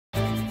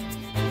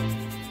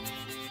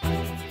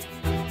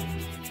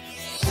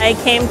I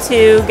came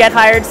to Get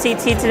Hired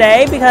CT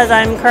today because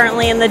I'm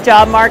currently in the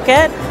job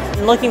market.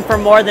 I'm looking for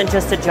more than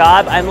just a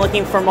job. I'm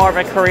looking for more of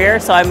a career,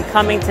 so I'm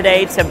coming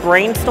today to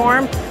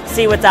brainstorm,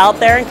 see what's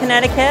out there in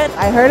Connecticut.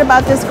 I heard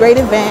about this great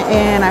event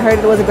and I heard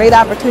it was a great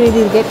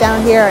opportunity to get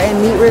down here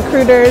and meet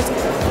recruiters,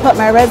 put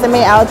my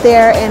resume out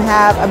there and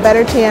have a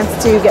better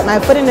chance to get my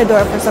foot in the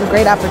door for some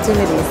great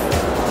opportunities.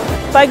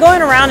 By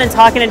going around and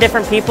talking to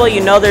different people,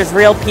 you know there's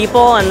real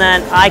people and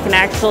then I can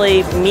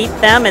actually meet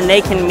them and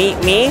they can meet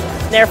me.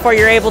 Therefore,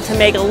 you're able to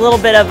make a little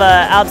bit of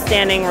an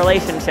outstanding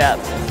relationship.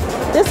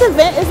 This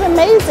event is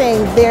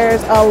amazing.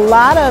 There's a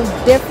lot of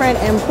different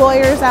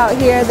employers out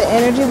here. The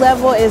energy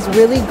level is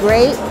really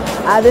great.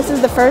 This is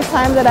the first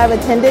time that I've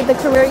attended the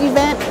career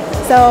event,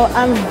 so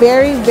I'm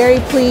very, very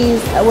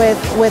pleased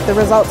with the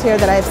results here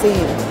that I've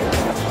seen.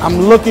 I'm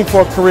looking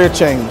for a career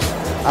change.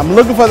 I'm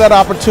looking for that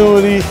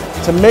opportunity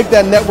to make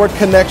that network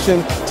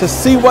connection, to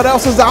see what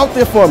else is out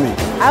there for me.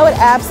 I would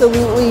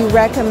absolutely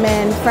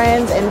recommend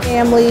friends and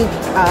family,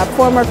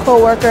 former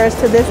co-workers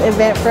to this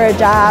event for a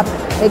job.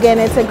 Again,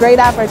 it's a great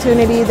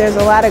opportunity. There's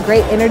a lot of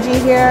great energy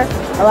here,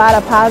 a lot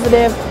of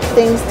positive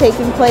things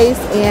taking place,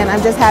 and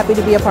I'm just happy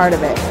to be a part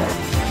of it.